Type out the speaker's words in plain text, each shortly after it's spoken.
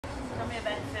Tell me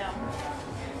about film.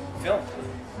 Film.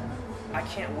 I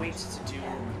can't wait to do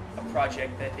a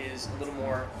project that is a little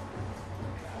more,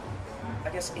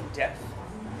 I guess, in depth.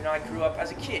 You know, I grew up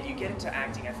as a kid. You get into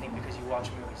acting, I think, because you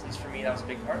watch movies. At least for me, that was a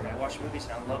big part of it. I watched movies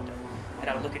and I loved them. And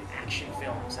I would look at action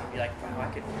films and I'd be like, wow,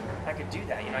 I could do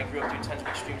that. You know, I grew up doing tons of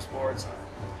extreme sports,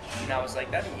 and I was like,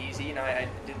 that'd be easy. You know, I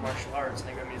did martial arts, and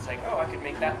they it's like, oh, I could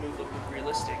make that move look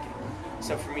realistic. And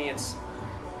so for me, it's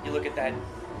you look at that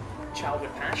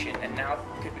childhood passion, and now it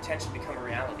could potentially become a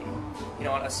reality. You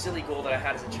know, a silly goal that I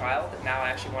had as a child, that now I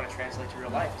actually want to translate to real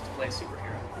life, is to play a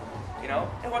superhero. You know,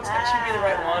 it wasn't actually be the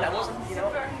right one. I wasn't, you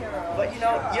know, but you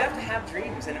know, you have to have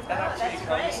dreams, and if that opportunity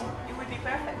comes, it would be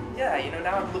perfect. Yeah, you know,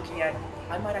 now I'm looking at,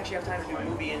 I might actually have time to do a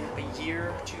movie in a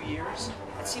year, 2 years.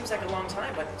 It seems like a long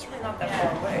time, but it's really not that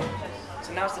far away.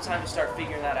 So now's the time to start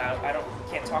figuring that out.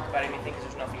 Can't talk about anything because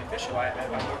there's nothing official. I'm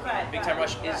working. Big Time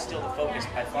Rush is still the focus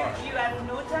by far. You have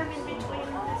no time in between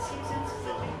the seasons?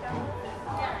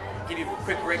 Give you a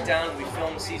quick breakdown. We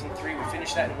filmed season 3. We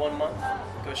finished that in 1 month.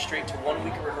 Go straight to 1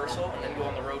 week of rehearsal, and then go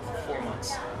on the road for 4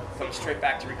 months. Come straight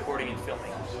back to recording and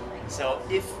filming. So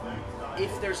if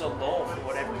there's a lull for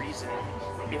whatever reason,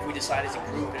 if we decide as a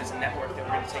group and as a network that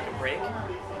we're going to take a break,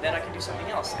 then I can do something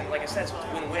else. And like I said, so it's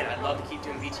a win-win. I'd love to keep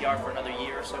doing VTR for another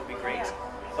year or so. It'd be great.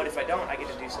 But if I don't, I get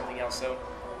to do something else. So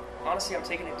honestly, I'm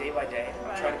taking it day by day.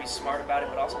 I'm trying to be smart about it,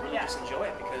 but also really just enjoy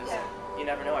it, because you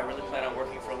never know. I really plan on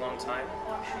working for a long time.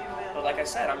 But like I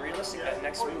said, I'm realistic that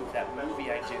next move, that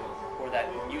movie I do, or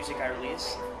that music I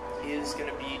release, is going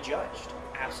to be judged.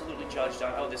 Absolutely judged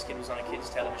on, oh, this kid was on a kid's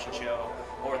television show,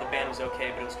 or the band was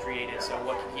okay, but it was created, so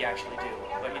what can he actually do?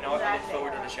 But you know what? I look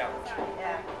forward to the challenge.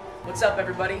 What's up,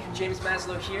 everybody? James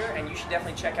Maslow here, and you should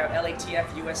definitely check out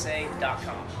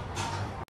latfusa.com.